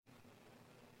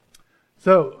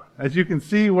So, as you can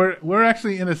see, we're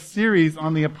actually in a series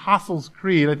on the Apostles'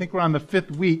 Creed. I think we're on the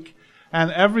 5th week,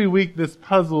 and every week this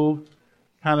puzzle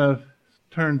kind of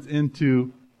turns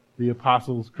into the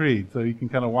Apostles' Creed. So you can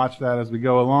kind of watch that as we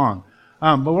go along.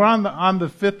 But we're on the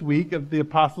 5th week of the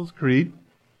Apostles' Creed.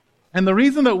 And the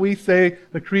reason that we say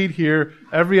the creed here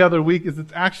every other week is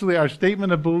it's actually our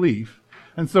statement of belief.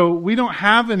 And so we don't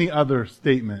have any other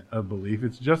statement of belief.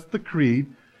 It's just the creed.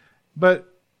 But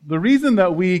the reason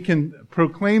that we can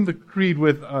proclaim the creed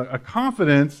with a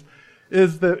confidence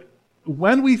is that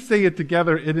when we say it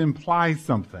together, it implies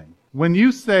something. When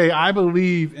you say, I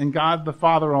believe in God the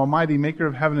Father Almighty, maker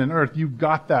of heaven and earth, you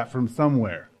got that from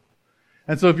somewhere.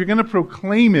 And so if you're going to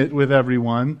proclaim it with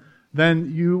everyone,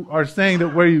 then you are saying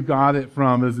that where you got it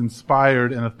from is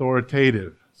inspired and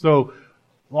authoritative. So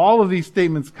all of these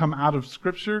statements come out of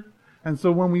Scripture. And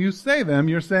so when you say them,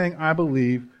 you're saying, I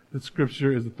believe that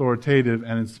Scripture is authoritative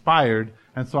and inspired,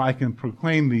 and so I can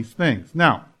proclaim these things.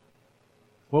 Now,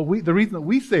 the reason that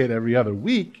we say it every other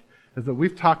week is that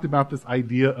we've talked about this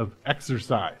idea of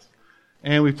exercise.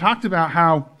 And we've talked about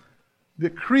how the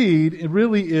creed, it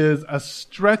really is a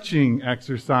stretching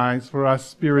exercise for us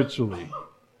spiritually.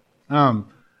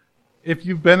 If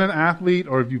you've been an athlete,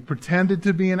 or if you pretended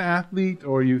to be an athlete,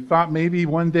 or you thought maybe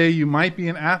one day you might be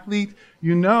an athlete,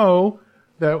 you know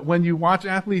that when you watch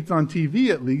athletes on TV,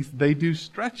 at least, they do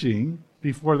stretching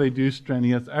before they do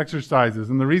strenuous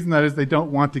exercises. And the reason that is they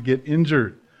don't want to get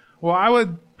injured. Well, I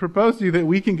would propose to you that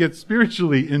we can get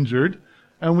spiritually injured,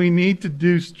 and we need to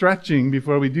do stretching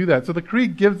before we do that. So the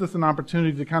creed gives us an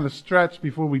opportunity to kind of stretch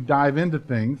before we dive into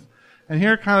things. And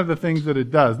here are kind of the things that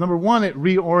it does. Number one, it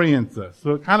reorients us.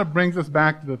 So it kind of brings us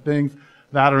back to the things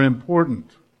that are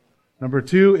important. Number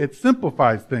two, it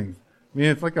simplifies things. I mean,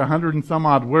 it's like 100 and some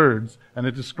odd words, and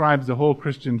it describes the whole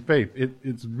Christian faith.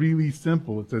 It's really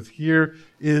simple. It says, here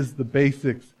is the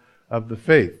basics of the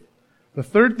faith. The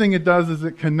third thing it does is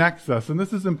it connects us, and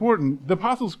this is important. The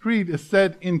Apostles' Creed is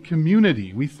said in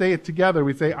community. We say it together.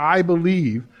 We say, I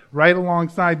believe, right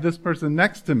alongside this person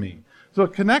next to me. So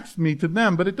it connects me to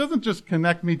them, but it doesn't just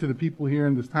connect me to the people here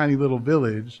in this tiny little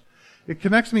village. It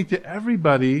connects me to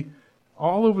everybody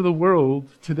all over the world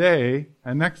today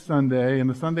and next Sunday and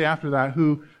the Sunday after that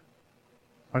who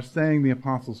are saying the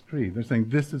Apostles' Creed. They're saying,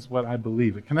 this is what I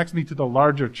believe. It connects me to the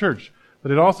larger church,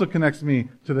 but it also connects me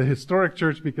to the historic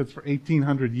church because for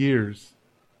 1,800 years,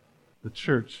 the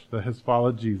church that has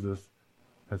followed Jesus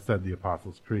has said the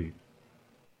Apostles' Creed.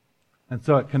 And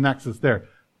so it connects us there.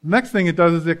 Next thing it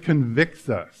does is it convicts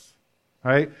us,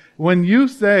 right? When you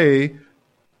say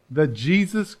that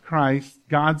Jesus Christ,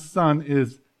 God's Son,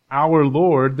 is our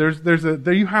Lord,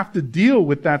 there you have to deal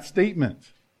with that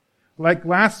statement. Like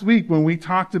last week when we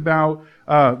talked about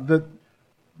that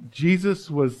Jesus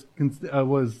was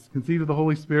conceived of the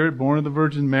Holy Spirit, born of the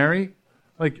Virgin Mary,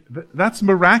 like that's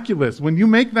miraculous. When you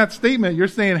make that statement, you're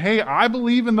saying, hey, I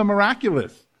believe in the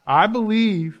miraculous. I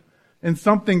believe in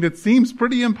something that seems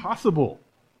pretty impossible.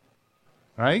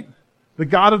 Right? The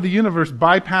God of the universe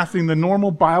bypassing the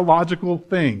normal biological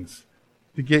things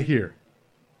to get here.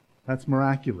 That's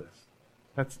miraculous.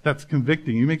 That's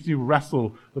convicting. It makes you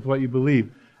wrestle with what you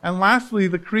believe. And lastly,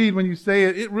 the creed, when you say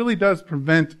it, it really does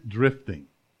prevent drifting.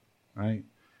 Right?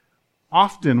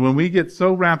 Often when we get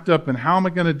so wrapped up in how am I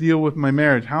going to deal with my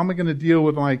marriage? How am I going to deal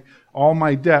with all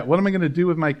my debt? What am I going to do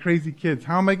with my crazy kids?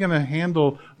 How am I going to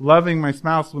handle loving my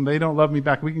spouse when they don't love me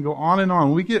back? We can go on and on.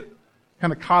 When we get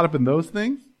kind of caught up in those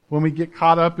things, when we get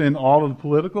caught up in all of the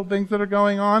political things that are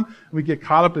going on, we get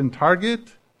caught up in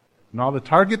Target and all the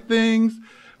Target things,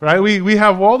 right? We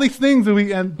have all these things,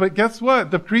 but guess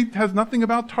what? The creed has nothing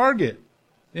about Target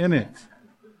in it,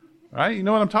 right? You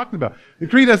know what I'm talking about. The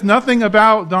creed has nothing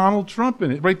about Donald Trump in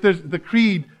it, right? The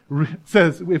creed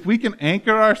says if we can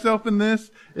anchor ourselves in this,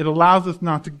 it allows us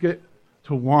not to get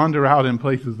to wander out in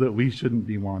places that we shouldn't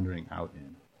be wandering out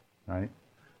in, right?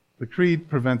 The creed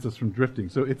prevents us from drifting.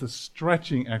 So it's a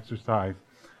stretching exercise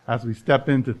as we step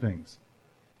into things.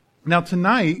 Now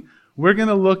tonight, we're going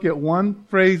to look at one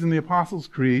phrase in the Apostles'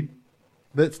 Creed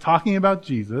that's talking about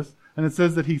Jesus. And it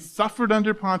says that he suffered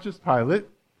under Pontius Pilate,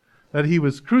 that he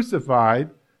was crucified,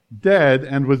 dead,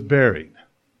 and was buried.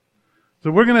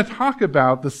 So we're going to talk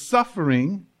about the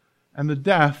suffering and the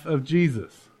death of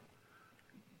Jesus.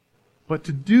 But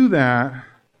to do that,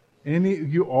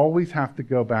 you always have to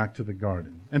go back to the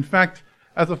garden. In fact,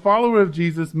 as a follower of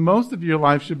Jesus, most of your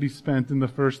life should be spent in the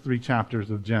first 3 chapters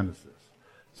of Genesis.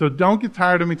 So don't get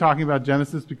tired of me talking about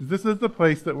Genesis because this is the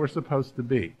place that we're supposed to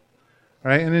be.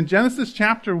 All right? And in Genesis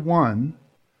chapter 1,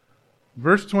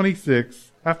 verse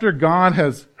 26, after God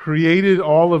has created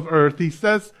all of earth, he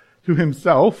says to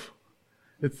himself,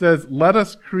 it says, let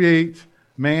us create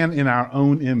man in our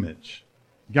own image.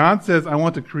 God says, I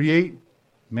want to create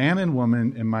man and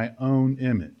woman in my own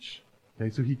image. Okay,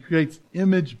 so he creates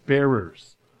image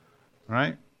bearers.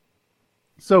 Right?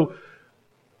 So,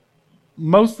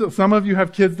 some of you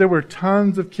have kids. There were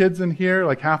tons of kids in here,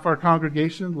 like half our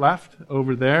congregation left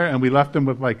over there, and we left them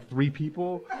with like 3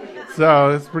 people. So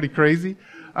it's pretty crazy.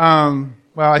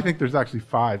 Well, I think there's actually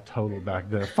 5 total back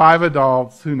there. 5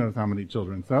 adults, who knows how many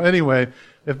children. So anyway,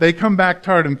 if they come back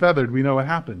tarred and feathered, we know what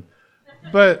happened.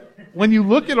 But when you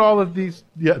look at all of these,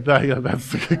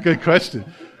 that's a good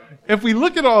question. If we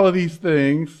look at all of these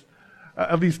things,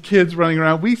 of these kids running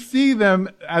around, we see them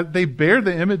as they bear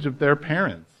the image of their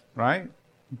parents, right?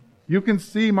 You can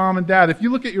see mom and dad. If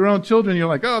you look at your own children, you're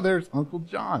like, oh, there's Uncle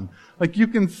John. Like you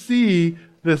can see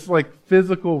this like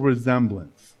physical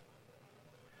resemblance.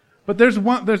 But there's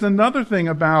another thing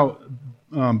about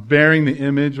bearing the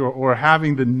image or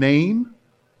having the name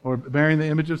or bearing the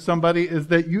image of somebody is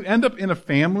that you end up in a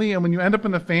family, and when you end up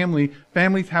in a family,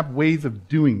 families have ways of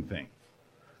doing things.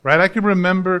 Right? I can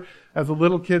remember as a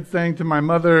little kid saying to my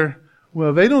mother,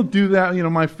 well, they don't do that.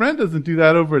 My friend doesn't do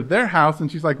that over at their house.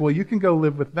 And she's like, well, you can go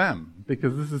live with them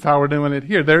because this is how we're doing it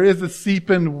here. There is a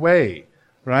Seepin way,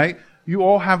 right? You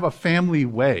all have a family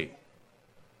way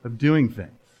of doing things,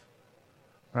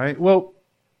 right? Well,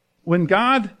 when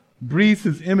God breathes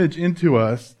his image into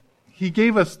us, he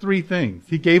gave us 3 things.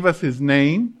 He gave us his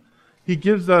name. He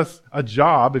gives us a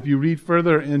job. If you read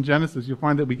further in Genesis, you'll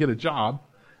find that we get a job.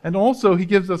 And also, he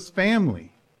gives us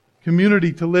family,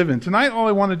 community to live in. Tonight, all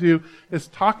I want to do is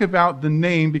talk about the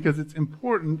name because it's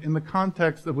important in the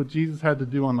context of what Jesus had to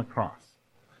do on the cross.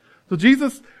 So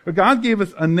God gave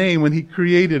us a name when he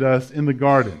created us in the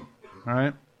garden, all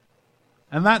right?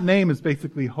 And that name is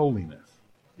basically holiness.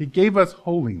 He gave us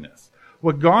holiness.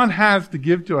 What God has to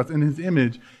give to us in his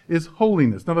image is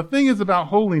holiness. Now, the thing is about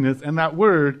holiness and that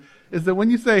word is that when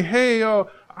you say, hey,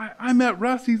 I met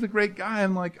Russ, he's a great guy,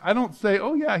 and like, I don't say,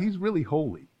 oh yeah, he's really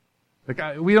holy.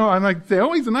 I'm like say,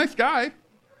 oh, he's a nice guy.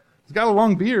 He's got a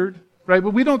long beard, right?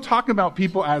 But we don't talk about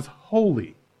people as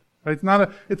holy, right?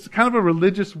 It's kind of a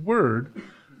religious word.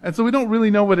 And so we don't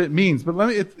really know what it means. But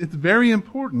it's very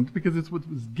important because it's what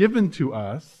was given to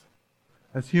us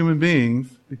as human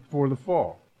beings before the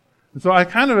fall. And so I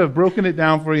kind of have broken it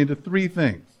down for you into 3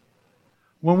 things.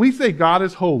 When we say God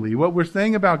is holy, what we're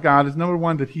saying about God is, number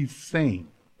 1, that he's sane.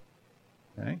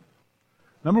 Okay?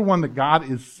 Number 1, that God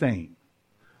is sane.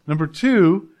 Number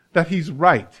 2, that he's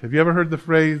right. Have you ever heard the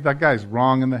phrase, that guy's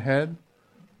wrong in the head?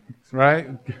 Right?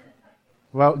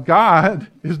 Well, God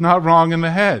is not wrong in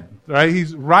the head. Right?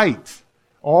 He's right.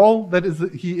 All that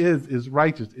he is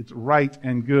righteous. It's right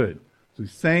and good. So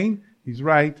he's sane, he's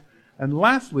right, and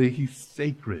lastly, he's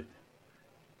sacred.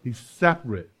 He's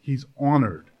separate. He's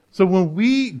honored. So when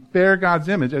we bear God's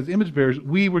image, as image bearers,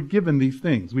 we were given these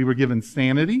things. We were given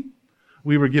sanity,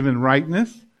 we were given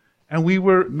rightness, and we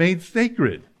were made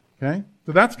sacred. Okay?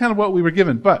 So that's kind of what we were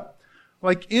given. But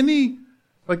like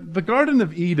the Garden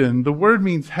of Eden, the word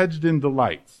means hedged in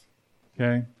delights.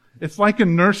 Okay? It's like a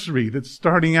nursery that's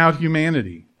starting out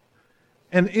humanity.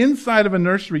 And inside of a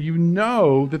nursery, you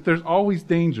know that there's always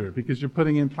danger because you're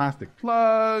putting in plastic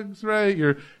plugs, right?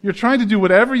 You're trying to do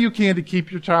whatever you can to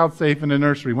keep your child safe in a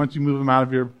nursery once you move them out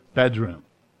of your bedroom,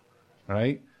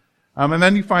 right? And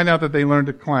then you find out that they learn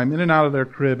to climb in and out of their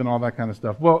crib and all that kind of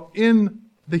stuff. Well, in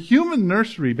the human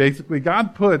nursery, basically,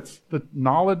 God puts the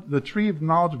tree of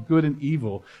knowledge of good and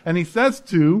evil, and he says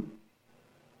to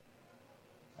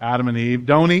Adam and Eve,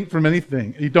 don't eat from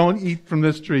anything. You don't eat from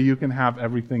this tree, you can have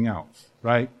everything else.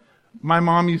 Right? My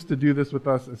mom used to do this with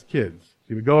us as kids.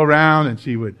 She would go around and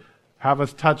she would have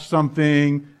us touch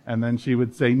something, and then she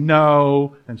would say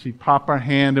no, and she'd pop our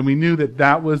hand, and we knew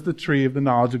that was the tree of the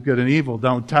knowledge of good and evil.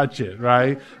 Don't touch it,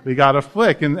 right? We got a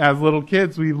flick, and as little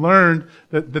kids, we learned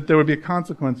that there would be a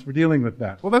consequence for dealing with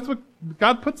that. Well, that's what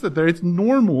God puts it there. It's a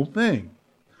normal thing.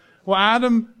 Well,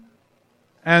 Adam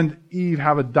and Eve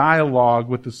have a dialogue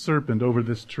with the serpent over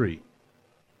this tree.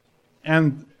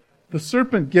 And the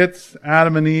serpent gets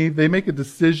Adam and Eve. They make a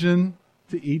decision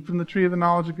to eat from the tree of the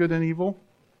knowledge of good and evil.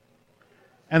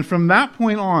 And from that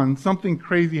point on, something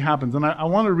crazy happens. And I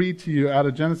want to read to you out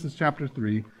of Genesis chapter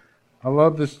 3. I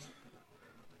love this.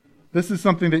 This is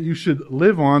something that you should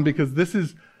live on because this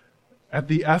is at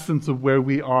the essence of where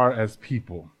we are as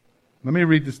people. Let me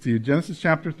read this to you. Genesis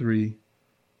chapter 3,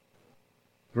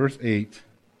 verse 8.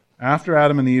 After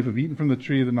Adam and Eve have eaten from the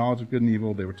tree of the knowledge of good and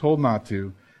evil, they were told not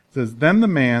to. It says, then the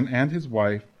man and his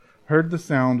wife heard the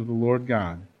sound of the Lord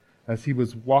God as he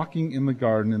was walking in the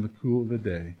garden in the cool of the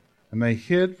day, and they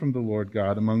hid from the Lord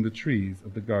God among the trees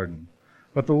of the garden.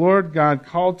 But the Lord God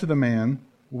called to the man,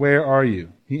 where are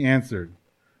you? He answered,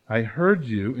 I heard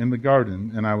you in the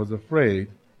garden, and I was afraid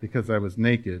because I was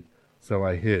naked, so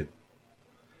I hid.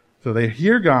 So they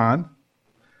hear God,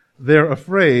 they're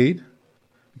afraid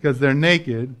because they're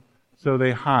naked, so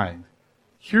they hide.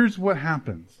 Here's what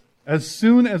happens. As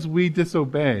soon as we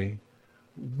disobey,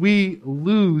 we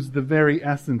lose the very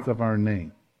essence of our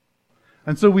name.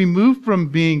 And so we move from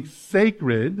being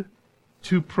sacred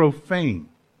to profane.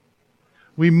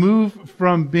 We move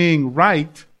from being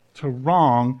right to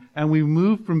wrong, and we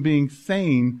move from being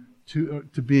sane to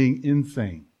being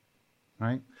insane.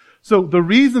 Right? So the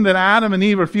reason that Adam and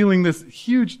Eve are feeling this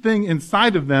huge thing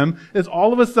inside of them is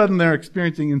all of a sudden they're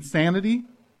experiencing insanity,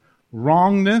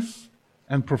 wrongness,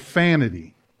 and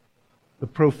profanity. The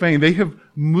profane. They have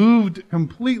moved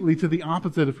completely to the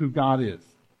opposite of who God is.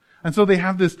 And so they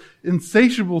have this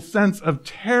insatiable sense of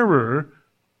terror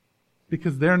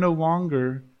because they're no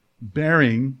longer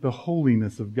bearing the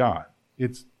holiness of God.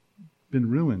 It's been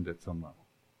ruined at some level.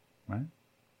 Right?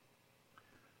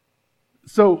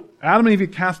 So Adam and Eve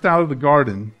get cast out of the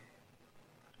garden,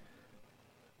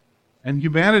 and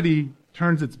humanity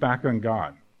turns its back on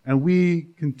God. And we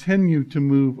continue to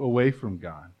move away from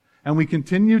God. And we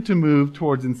continue to move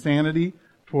towards insanity,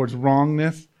 towards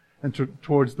wrongness, and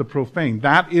towards the profane.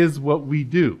 That is what we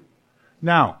do.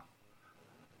 Now,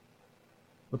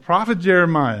 the prophet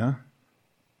Jeremiah,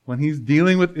 when he's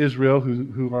dealing with Israel,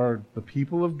 who are the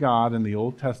people of God in the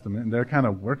Old Testament, and they're kind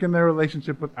of working their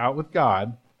relationship out with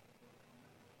God,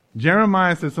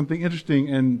 Jeremiah says something interesting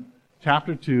in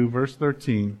chapter 2, verse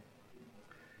 13.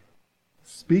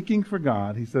 Speaking for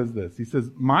God, he says this. He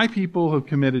says, my people have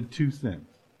committed two sins.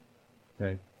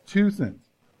 Okay? Two sins.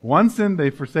 One sin,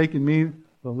 they've forsaken me,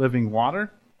 the living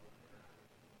water.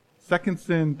 Second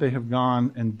sin, they have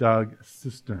gone and dug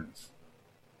cisterns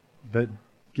that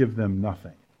give them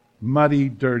nothing. Muddy,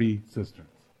 dirty cisterns.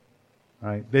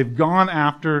 Right? They've gone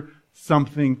after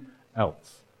something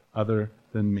else other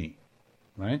than me.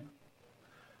 Right?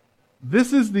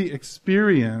 This is the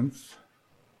experience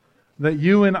that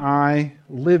you and I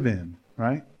live in,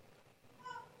 right?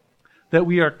 That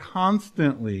we are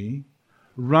constantly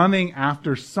running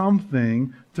after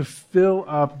something to fill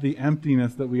up the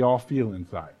emptiness that we all feel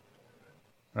inside.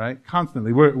 Right?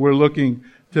 Constantly. We're looking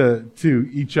to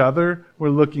each other. We're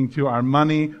looking to our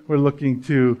money. We're looking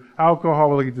to alcohol.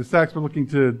 We're looking to sex. We're looking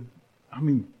to,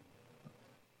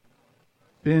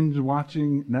 binge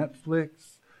watching Netflix,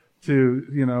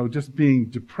 to, just being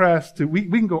depressed. We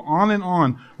can go on and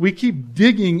on. We keep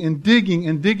digging and digging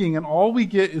and digging, and all we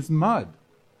get is mud.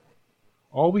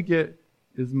 All we get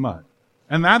is mud.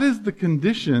 And that is the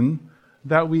condition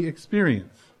that we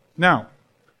experience. Now,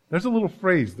 there's a little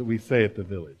phrase that we say at the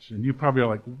Village, and you probably are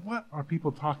like, what are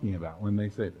people talking about when they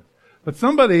say this? But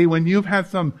somebody, when you've had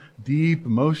some deep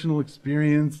emotional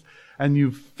experience, and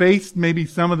you've faced maybe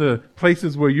some of the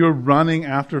places where you're running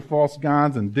after false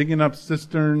gods and digging up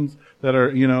cisterns that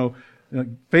are,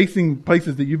 facing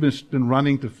places that you've been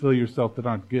running to fill yourself that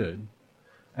aren't good,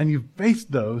 and you've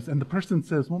faced those, and the person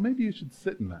says, well, maybe you should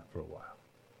sit in that for a while.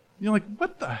 You're like,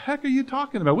 what the heck are you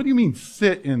talking about? What do you mean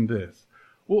sit in this?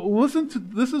 Well, listen to,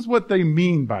 this is what they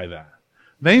mean by that.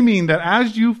 They mean that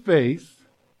as you face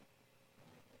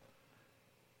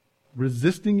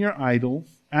resisting your idols,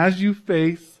 as you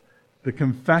face the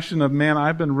confession of, man,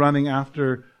 I've been running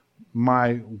after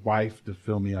my wife to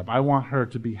fill me up. I want her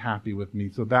to be happy with me,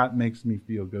 so that makes me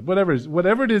feel good.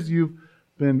 Whatever it is you've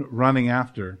been running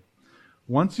after,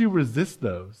 once you resist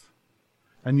those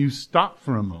and you stop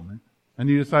for a moment and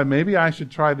you decide, maybe I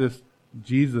should try this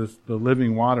Jesus, the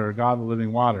living water, or God, the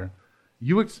living water,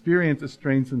 you experience a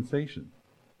strange sensation.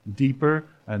 Deeper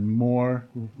and more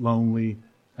lonely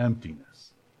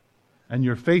emptiness. And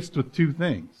you're faced with two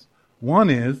things. One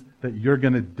is that you're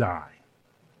going to die.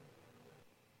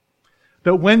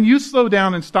 That when you slow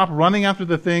down and stop running after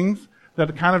the things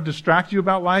that kind of distract you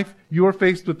about life, you're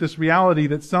faced with this reality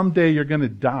that someday you're going to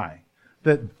die.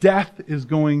 That death is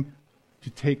going to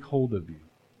take hold of you.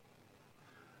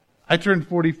 I turned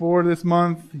 44 this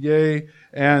month, yay,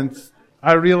 and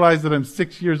I realized that I'm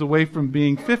 6 years away from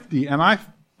being 50, and I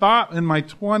thought in my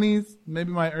 20s,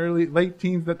 maybe my late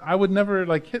teens, that I would never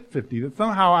hit 50, that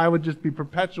somehow I would just be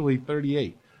perpetually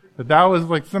 38, that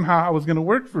was somehow how it was going to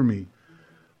work for me.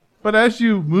 But as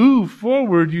you move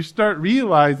forward, you start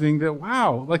realizing that,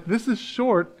 wow, this is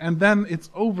short, and then it's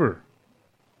over.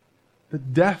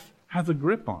 That death has a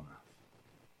grip on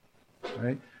us,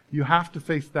 right? You have to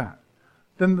face that.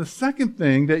 Then the second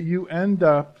thing that you end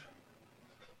up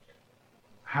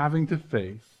having to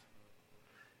face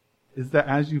is that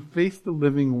as you face the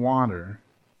living water,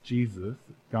 Jesus,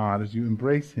 God, as you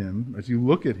embrace Him, as you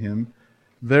look at Him,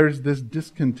 there's this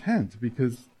discontent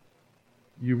because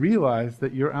you realize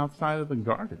that you're outside of the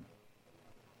garden.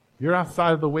 You're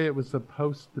outside of the way it was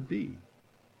supposed to be.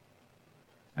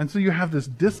 And so you have this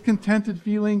discontented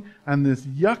feeling and this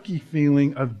yucky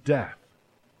feeling of death.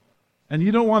 And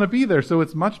you don't want to be there, so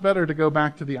it's much better to go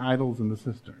back to the idols and the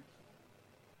cisterns.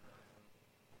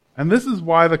 And this is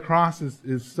why the cross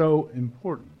is so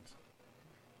important.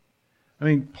 I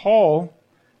mean, Paul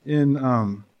in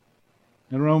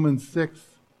Romans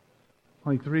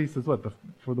 6:23 says what?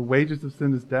 For the wages of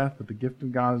sin is death, but the gift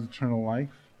of God is eternal life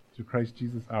through Christ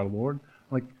Jesus our Lord.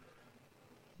 Like,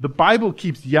 the Bible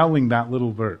keeps yelling that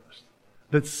little verse,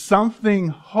 that something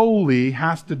holy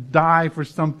has to die for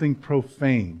something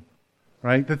profane,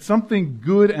 right? That something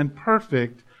good and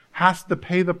perfect has to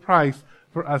pay the price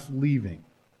for us leaving.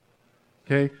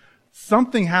 Okay?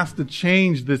 Something has to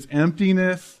change this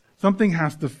emptiness. Something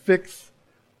has to fix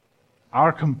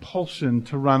our compulsion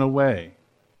to run away,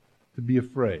 to be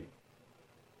afraid.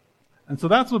 And so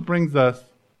that's what brings us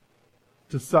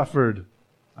to suffered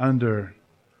under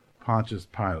Pontius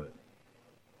Pilate.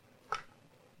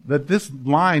 That this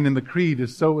line in the creed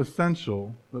is so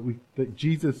essential that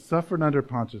Jesus suffered under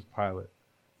Pontius Pilate,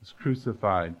 was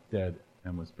crucified, dead,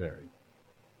 and was buried.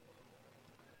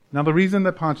 Now, the reason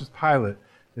that Pontius Pilate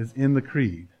is in the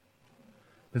creed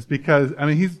is because,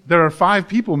 there are 5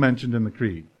 people mentioned in the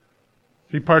creed.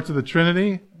 3 parts of the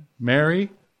Trinity, Mary,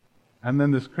 and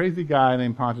then this crazy guy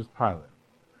named Pontius Pilate.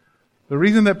 The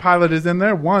reason that Pilate is in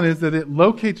there, one, is that it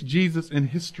locates Jesus in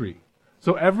history.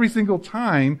 So every single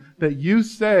time that you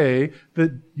say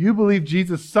that you believe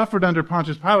Jesus suffered under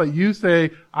Pontius Pilate, you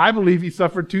say, I believe he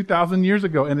suffered 2,000 years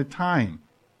ago in a time,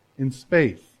 in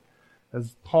space.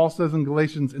 As Paul says in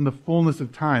Galatians, in the fullness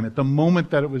of time, at the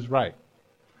moment that it was right.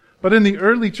 But in the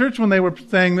early church, when they were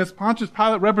saying this, Pontius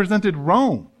Pilate represented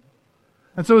Rome.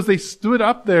 And so as they stood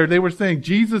up there, they were saying,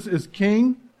 Jesus is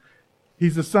king.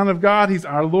 He's the Son of God. He's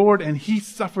our Lord. And he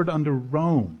suffered under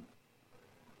Rome.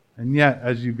 And yet,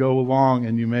 as you go along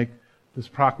and you make this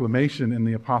proclamation in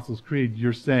the Apostles' Creed,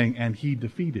 you're saying, and he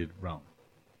defeated Rome.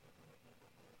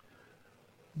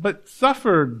 But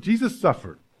Jesus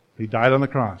suffered. He died on the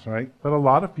cross, right? But a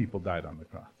lot of people died on the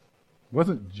cross. It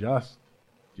wasn't just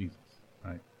Jesus,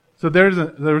 right? So there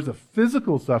was a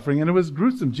physical suffering, and it was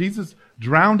gruesome. Jesus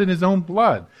drowned in his own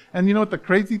blood. And you know what the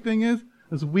crazy thing is?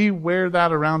 Is we wear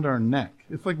that around our neck.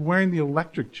 It's like wearing the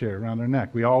electric chair around our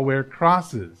neck. We all wear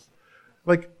crosses.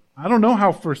 Like, I don't know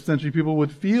how first century people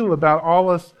would feel about all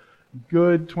us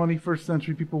good 21st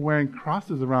century people wearing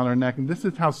crosses around our neck. And this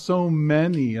is how so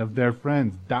many of their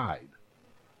friends died.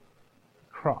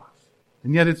 Cross.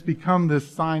 And yet it's become this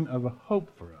sign of a hope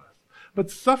for us. But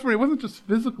suffering, it wasn't just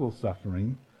physical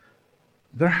suffering.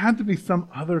 There had to be some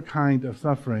other kind of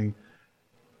suffering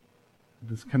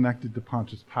that's connected to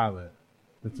Pontius Pilate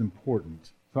that's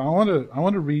important. So I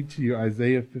want to read to you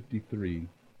Isaiah 53.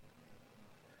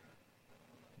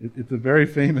 It's a very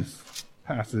famous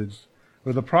passage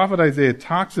where the prophet Isaiah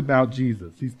talks about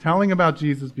Jesus. He's telling about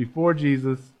Jesus before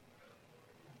Jesus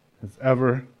has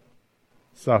ever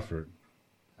suffered.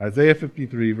 Isaiah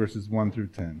 53, verses 1 through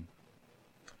 10.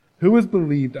 Who has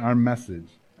believed our message,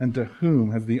 and to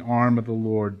whom has the arm of the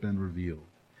Lord been revealed?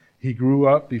 He grew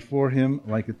up before him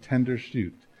like a tender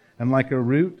shoot, and like a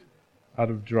root out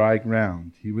of dry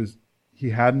ground. He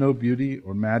had no beauty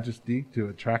or majesty to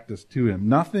attract us to him,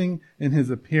 nothing in his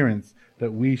appearance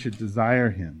that we should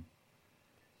desire him.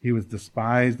 He was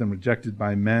despised and rejected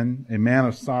by men, a man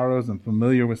of sorrows and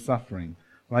familiar with suffering,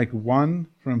 like one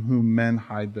from whom men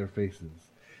hide their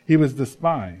faces. He was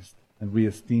despised, and we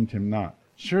esteemed him not.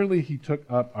 Surely he took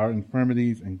up our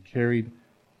infirmities and carried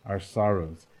our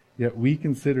sorrows. Yet we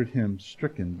considered him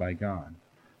stricken by God,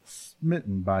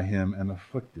 smitten by him and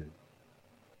afflicted.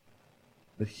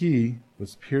 But he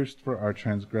was pierced for our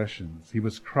transgressions. He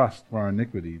was crushed for our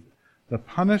iniquities. The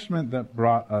punishment that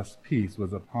brought us peace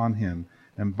was upon him,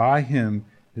 and by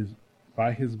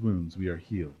his wounds we are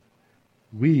healed.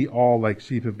 We all like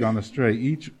sheep have gone astray.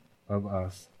 Each of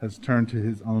us has turned to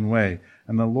his own way,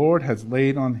 and the Lord has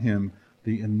laid on him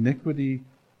the iniquity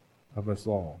of us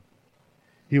all.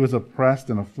 He was oppressed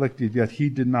and afflicted, yet he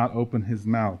did not open his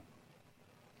mouth.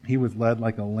 He was led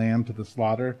like a lamb to the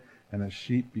slaughter, and a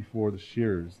sheep before her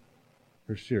shearers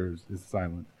is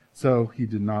silent. So he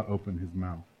did not open his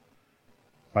mouth.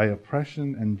 By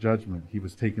oppression and judgment he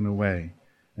was taken away.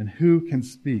 And who can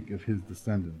speak of his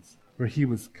descendants? For he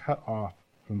was cut off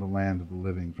from the land of the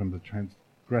living, from the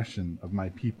transgression of my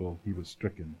people he was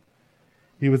stricken.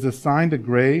 He was assigned a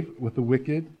grave with the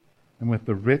wicked and with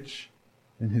the rich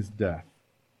in his death,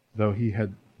 though he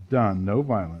had done no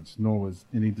violence, nor was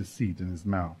any deceit in his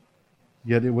mouth.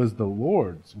 Yet it was the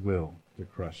Lord's will to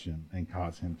crush him and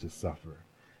cause him to suffer.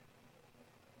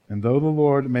 And though the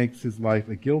Lord makes his life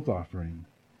a guilt offering,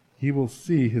 he will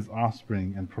see his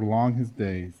offspring and prolong his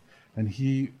days, and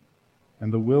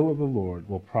the will of the Lord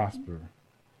will prosper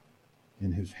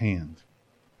in his hand.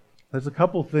 There's a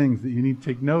couple things that you need to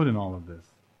take note in all of this.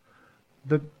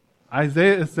 That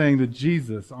Isaiah is saying that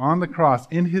Jesus, on the cross,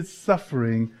 in his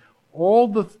suffering, all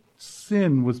the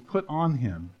sin was put on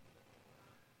him.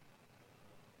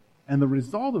 And the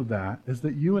result of that is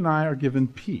that you and I are given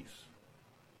peace.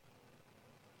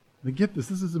 Now get this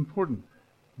is important.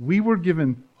 We were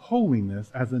given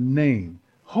holiness as a name.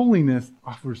 Holiness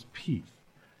offers peace.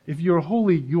 If you're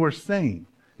holy, you are sane.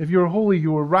 If you're holy,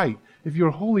 you are right. If you're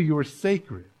holy, you are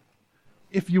sacred.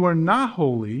 If you are not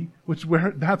holy,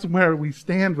 that's where we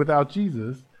stand without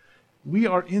Jesus, we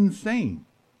are insane.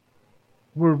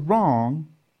 We're wrong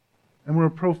and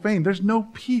we're profane. There's no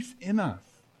peace in us.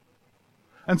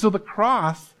 And so the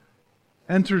cross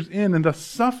enters in, and the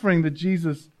suffering that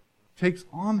Jesus takes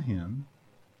on him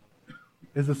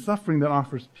is a suffering that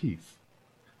offers peace.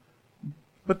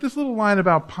 But this little line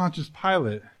about Pontius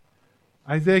Pilate,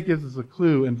 Isaiah gives us a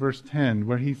clue in verse 10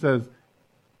 where he says,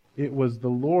 it was the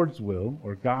Lord's will,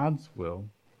 or God's will,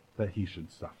 that he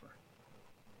should suffer.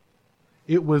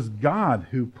 It was God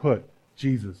who put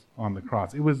Jesus on the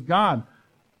cross. It was God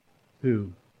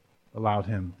who allowed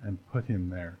him and put him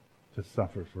there to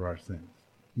suffer for our sins.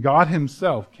 God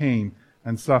himself came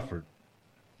and suffered.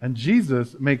 And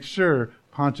Jesus makes sure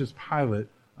Pontius Pilate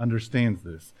understands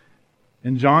this.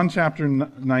 In John chapter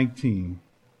 19,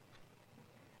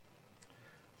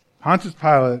 Pontius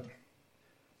Pilate,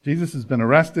 Jesus has been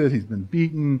arrested, he's been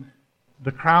beaten,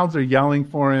 the crowds are yelling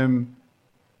for him.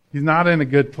 He's not in a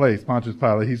good place, Pontius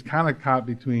Pilate. He's kind of caught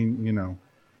between,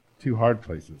 two hard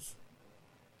places.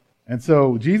 And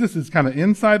so Jesus is kind of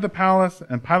inside the palace,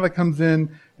 and Pilate comes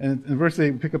in, and in verse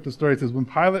 8, we pick up the story. It says, when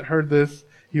Pilate heard this,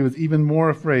 he was even more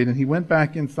afraid, and he went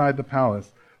back inside the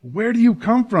palace. Where do you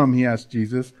come from? He asked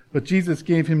Jesus, but Jesus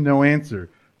gave him no answer.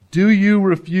 Do you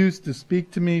refuse to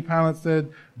speak to me? Pilate said.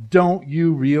 Don't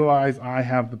you realize I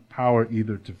have the power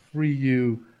either to free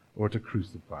you or to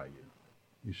crucify you?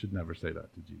 You should never say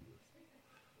that to Jesus.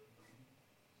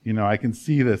 I can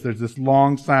see this. There's this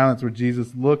long silence where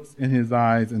Jesus looks in his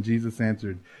eyes, and Jesus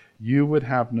answered, you would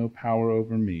have no power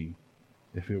over me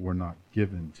if it were not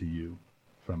given to you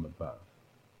from above.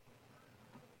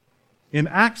 In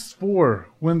Acts 4,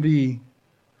 when the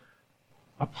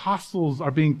apostles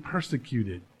are being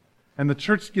persecuted and the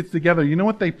church gets together, you know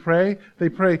what they pray? They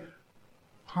pray,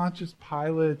 Pontius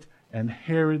Pilate and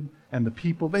Herod and the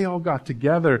people, they all got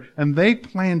together and they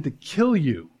planned to kill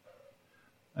you.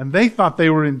 And they thought they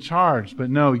were in charge, but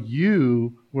no,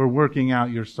 you were working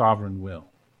out your sovereign will.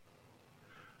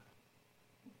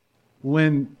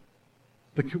 When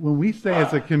we say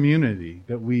as a community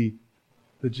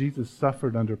that Jesus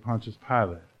suffered under Pontius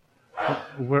Pilate,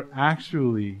 we're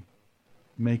actually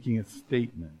making a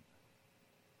statement,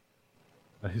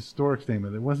 a historic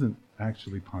statement. It wasn't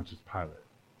actually Pontius Pilate.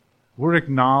 We're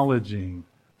acknowledging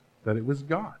that it was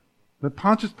God. That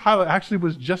Pontius Pilate actually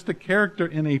was just a character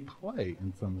in a play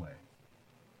in some way.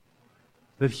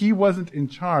 That he wasn't in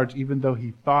charge even though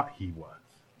he thought he was.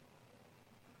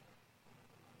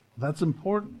 That's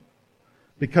important.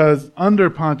 Because under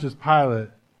Pontius Pilate,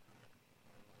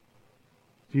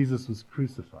 Jesus was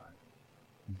crucified,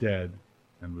 dead,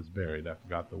 and was buried. I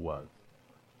forgot the was.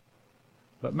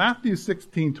 But Matthew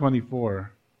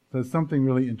 16:24 says something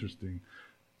really interesting.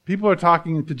 People are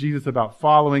talking to Jesus about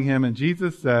following him, and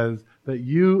Jesus says that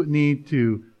you need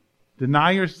to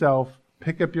deny yourself,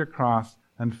 pick up your cross,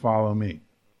 and follow me.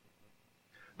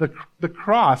 The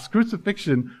cross,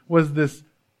 crucifixion, was this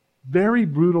very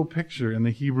brutal picture in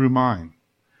the Hebrew mind.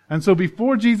 And so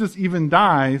before Jesus even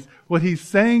dies, what he's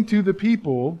saying to the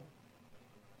people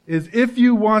is, if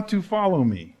you want to follow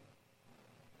me,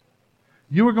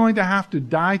 you are going to have to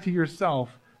die to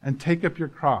yourself and take up your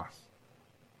cross.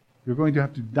 You're going to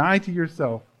have to die to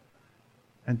yourself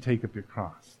and take up your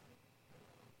cross.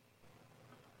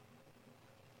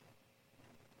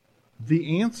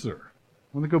 The answer,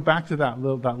 I want to go back to that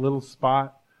little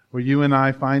spot where you and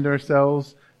I find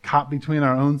ourselves caught between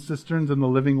our own cisterns and the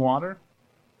living water.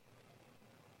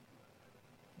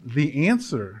 The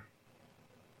answer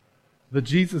that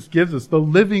Jesus gives us, the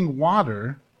living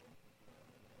water,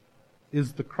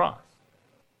 is the cross.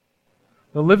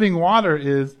 The living water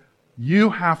is,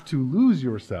 you have to lose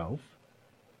yourself,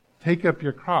 take up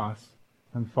your cross,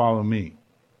 and follow me.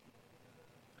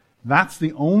 That's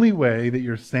the only way that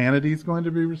your sanity is going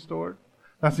to be restored.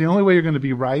 That's the only way you're going to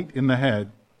be right in the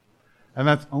head. And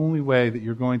that's the only way that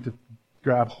you're going to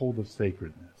grab hold of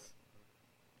sacredness.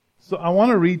 So I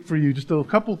want to read for you just a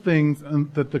couple things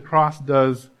that the cross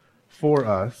does for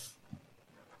us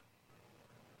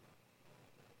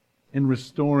in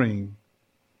restoring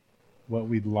what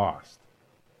we'd lost.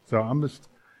 So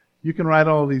you can write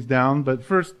all of these down, but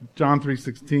first, John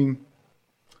 3:16.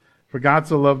 For God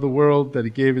so loved the world that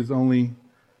he gave his only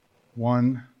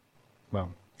one, I've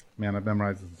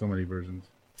memorized this in so many versions,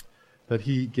 that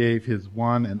he gave his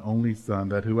one and only Son,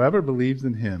 that whoever believes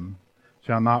in him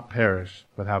shall not perish,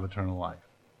 but have eternal life.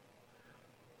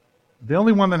 The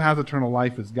only one that has eternal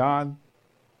life is God.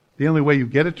 The only way you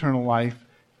get eternal life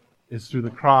is through the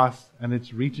cross, and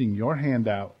it's reaching your hand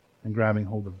out and grabbing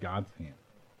hold of God's hand.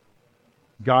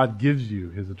 God gives you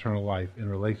his eternal life in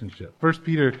relationship. 1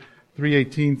 Peter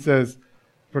 3:18 says,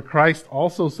 for Christ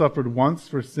also suffered once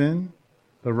for sin,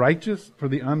 the righteous for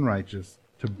the unrighteous,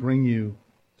 to bring you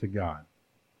to God.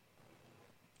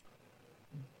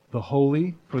 The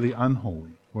holy for the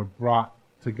unholy were brought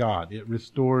to God. It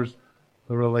restores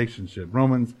the relationship.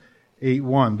 Romans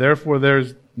 8:1. Therefore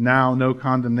there's now no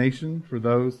condemnation for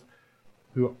those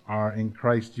who are in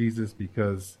Christ Jesus,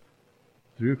 because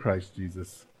through Christ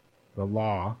Jesus, the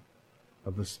law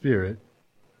of the Spirit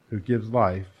who gives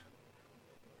life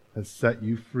has set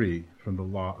you free from the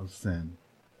law of sin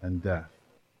and death.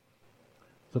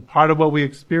 So part of what we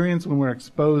experience when we're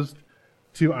exposed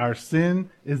to our sin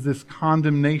is this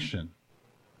condemnation.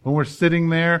 When we're sitting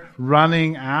there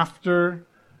running after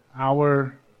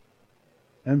our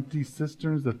empty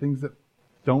cisterns, the things that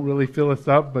don't really fill us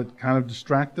up but kind of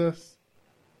distract us,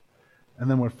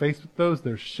 and then we're faced with those,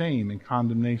 there's shame and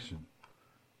condemnation.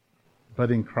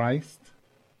 But in Christ,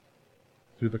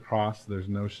 through the cross, there's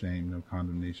no shame, no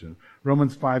condemnation.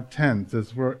 Romans 5:10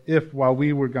 says, for if while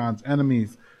we were God's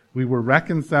enemies, we were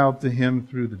reconciled to him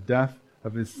through the death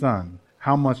of his Son,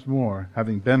 how much more,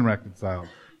 having been reconciled,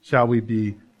 shall we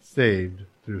be saved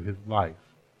through his life?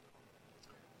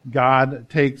 God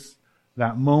takes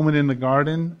that moment in the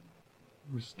garden,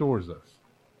 restores us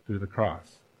through the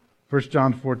cross. 1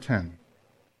 John 4:10.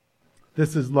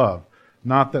 This is love,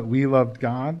 not that we loved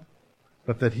God,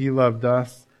 but that he loved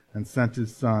us and sent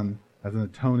his Son as an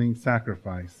atoning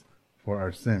sacrifice for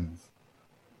our sins.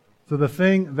 So the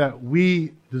thing that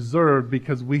we deserve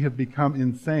because we have become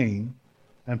insane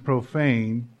and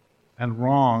profane and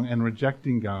wrong and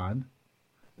rejecting God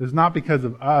is not because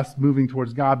of us moving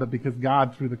towards God, but because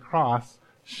God, through the cross,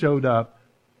 showed up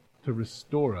to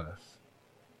restore us.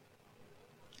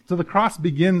 So the cross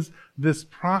begins this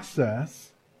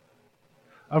process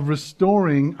of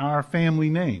restoring our family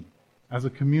name as a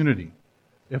community,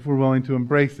 if we're willing to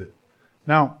embrace it.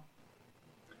 Now,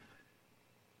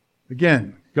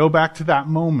 again, go back to that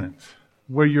moment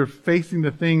where you're facing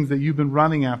the things that you've been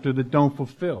running after that don't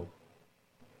fulfill.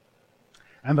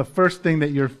 And the first thing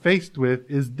that you're faced with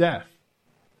is death.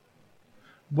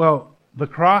 Well, the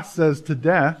cross says to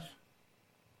death,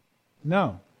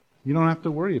 no, you don't have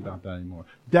to worry about that anymore.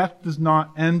 Death does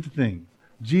not end things.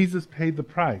 Jesus paid the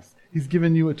price. He's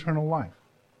given you eternal life.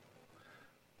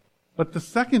 But the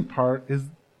second part is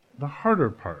the harder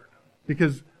part.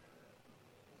 Because,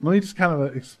 let me just kind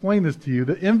of explain this to you.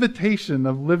 The invitation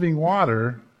of living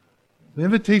water, the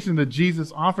invitation that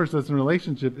Jesus offers us in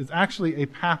relationship is actually a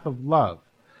path of love.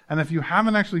 And if you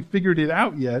haven't actually figured it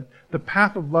out yet, the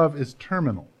path of love is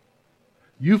terminal.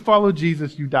 You follow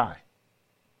Jesus, you die.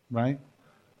 Right?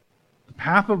 The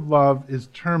path of love is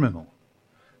terminal.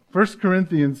 1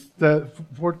 Corinthians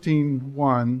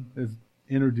 14:1 is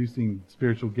introducing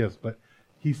spiritual gifts, but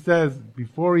he says,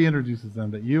 before he introduces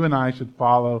them, that you and I should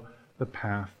follow the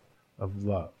path of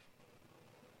love.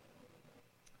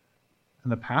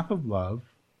 And the path of love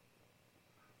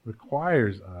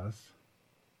requires us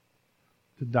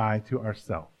to die to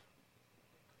ourselves.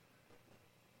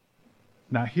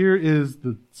 Now here is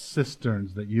the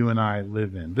cisterns that you and I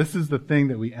live in. This is the thing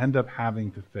that we end up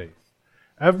having to face.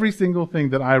 Every single thing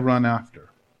that I run after,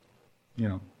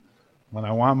 when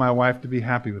I want my wife to be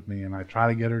happy with me and I try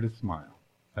to get her to smile,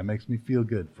 that makes me feel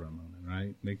good for a moment,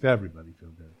 right? Makes everybody feel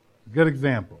good. It's a good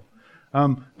example.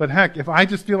 But heck, if I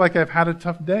just feel like I've had a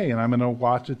tough day and I'm going to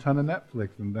watch a ton of Netflix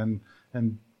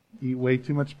and eat way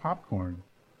too much popcorn,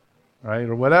 right?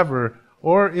 Or whatever.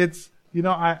 Or it's,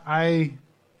 I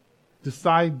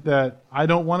decide that I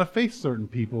don't want to face certain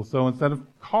people, so instead of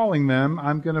calling them,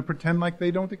 I'm going to pretend like they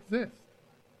don't exist.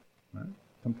 Right?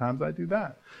 Sometimes I do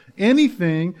that.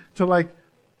 Anything to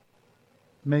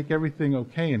make everything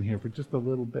okay in here for just a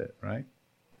little bit, right?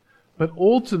 But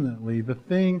ultimately, the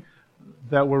thing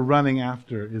that we're running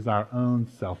after is our own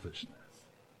selfishness.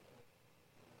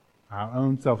 Our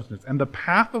own selfishness. And the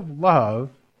path of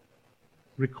love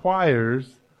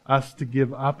requires us to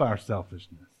give up our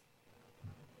selfishness.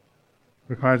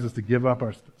 Requires us to give up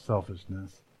our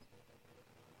selfishness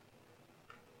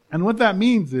And what that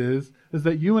means is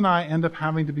that you and I end up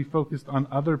having to be focused on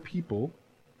other people,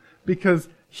 because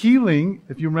healing,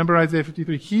 if you remember Isaiah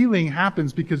 53, healing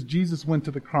happens because Jesus went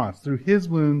to the cross. Through his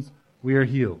wounds, we are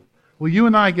healed. Well, you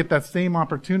and I get that same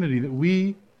opportunity that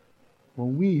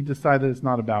when we decide that it's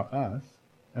not about us,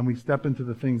 and we step into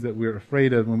the things that we're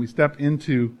afraid of, when we step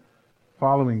into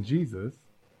following Jesus,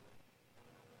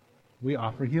 we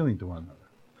offer healing to one another.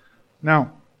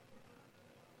 Now,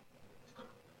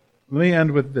 let me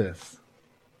end with this.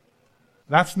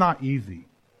 That's not easy,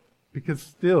 because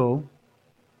still,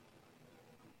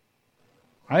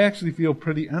 I actually feel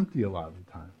pretty empty a lot of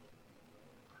the time.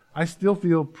 I still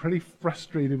feel pretty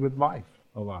frustrated with life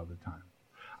a lot of the time.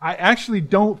 I actually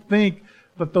don't think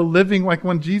that the living, like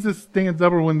when Jesus stands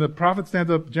up or when the prophet stands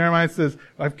up, Jeremiah says,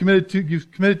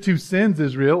 you've committed 2 sins,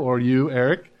 Israel, or you,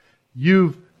 Eric.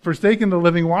 You've forsaken the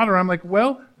living water. I'm like,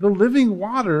 well, the living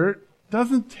water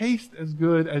doesn't taste as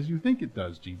good as you think it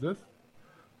does, Jesus.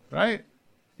 Right?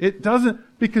 It doesn't,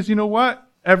 because you know what?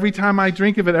 Every time I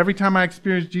drink of it, every time I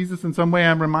experience Jesus in some way,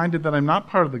 I'm reminded that I'm not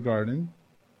part of the garden,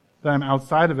 that I'm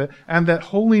outside of it, and that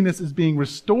holiness is being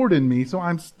restored in me, so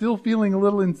I'm still feeling a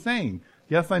little insane.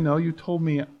 Yes, I know you told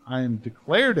me I am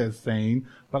declared as sane,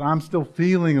 but I'm still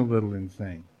feeling a little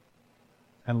insane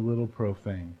and a little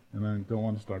profane, and I don't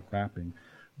want to start rapping.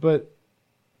 But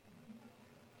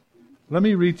let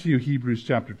me read to you Hebrews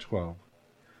chapter 12,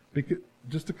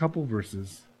 just a couple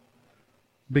verses,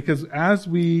 because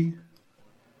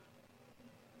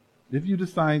if you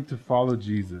decide to follow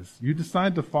Jesus, you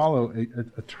decide to follow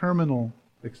a terminal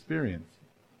experience.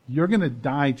 You're going to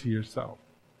die to yourself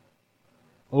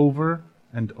over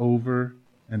and over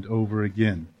and over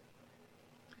again.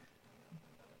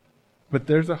 But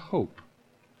there's a hope.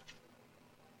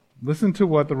 Listen to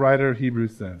what the writer of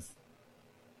Hebrews says.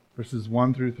 Verses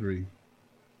 1 through 3,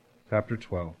 chapter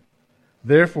 12.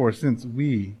 Therefore, since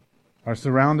we are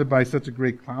surrounded by such a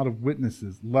great cloud of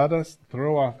witnesses, let us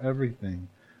throw off everything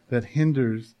that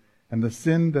hinders and the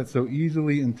sin that so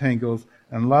easily entangles,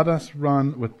 and let us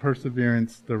run with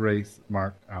perseverance the race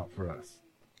marked out for us.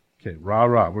 Okay,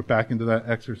 rah. We're back into that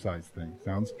exercise thing.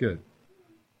 Sounds good.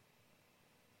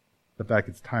 But that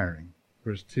gets tiring.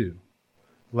 Verse 2.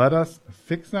 Let us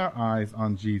fix our eyes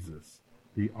on Jesus,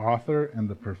 the author and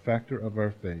the perfecter of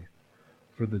our faith,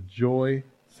 for the joy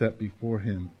set before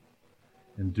him,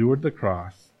 endured the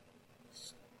cross,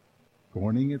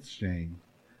 scorning its shame,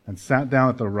 and sat down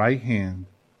at the right hand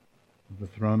of the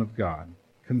throne of God.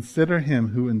 Consider him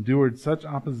who endured such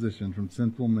opposition from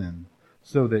sinful men,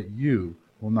 so that you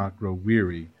will not grow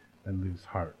weary and lose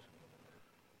heart.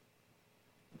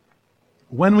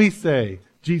 When we say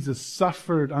Jesus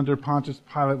suffered under Pontius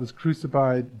Pilate, was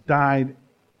crucified, died,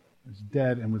 was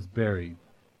dead, and was buried,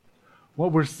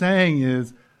 what we're saying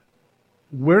is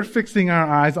we're fixing our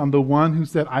eyes on the one who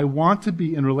said, I want to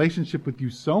be in relationship with you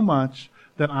so much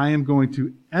that I am going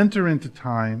to enter into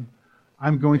time,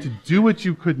 I'm going to do what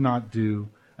you could not do,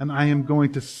 and I am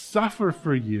going to suffer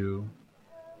for you,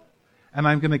 and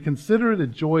I'm going to consider it a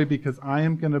joy because I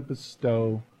am going to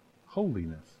bestow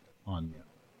holiness on you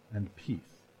and peace.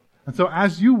 And so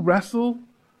as you wrestle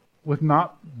with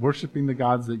not worshiping the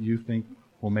gods that you think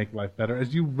will make life better,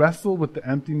 as you wrestle with the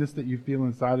emptiness that you feel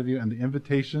inside of you and the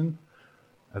invitation,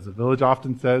 as the Village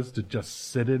often says, to just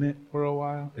sit in it for a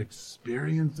while,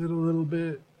 experience it a little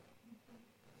bit,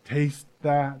 taste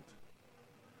that.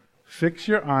 Fix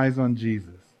your eyes on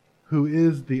Jesus, who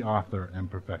is the author and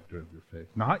perfecter of your faith.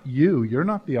 Not you. You're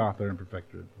not the author and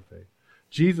perfecter of your faith.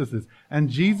 Jesus is. And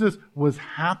Jesus was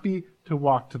happy to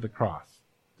walk to the cross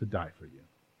to die for you.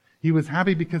 He was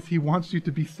happy because he wants you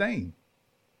to be sane.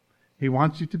 He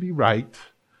wants you to be right.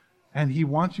 And he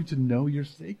wants you to know your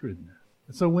sacredness.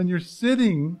 So when you're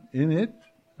sitting in it,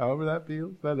 however that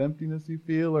feels, that emptiness you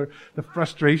feel, or the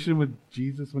frustration with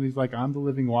Jesus when he's like, I'm the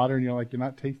living water, and you're like, you're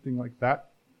not tasting like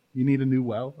that. You need a new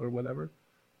well, or whatever.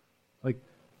 Like,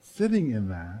 sitting in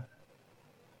that,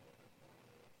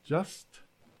 just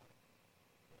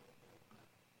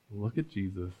look at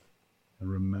Jesus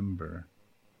and remember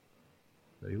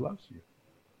that he loves you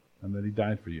and that he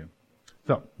died for you.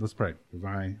 So, let's pray, because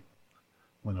I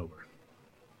went over.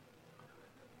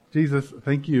 Jesus,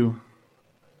 thank you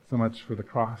so much for the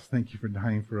cross. Thank you for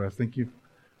dying for us. Thank you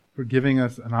for giving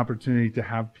us an opportunity to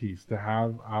have peace, to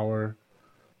have our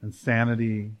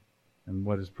insanity and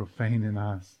what is profane in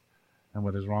us and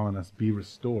what is wrong in us be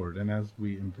restored. And as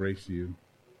we embrace you,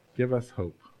 give us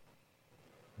hope.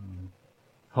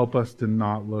 Help us to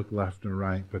not look left or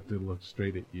right, but to look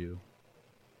straight at you.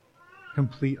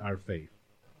 Complete our faith.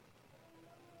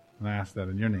 And I ask that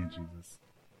in your name, Jesus.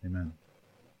 Amen.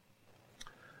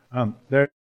 There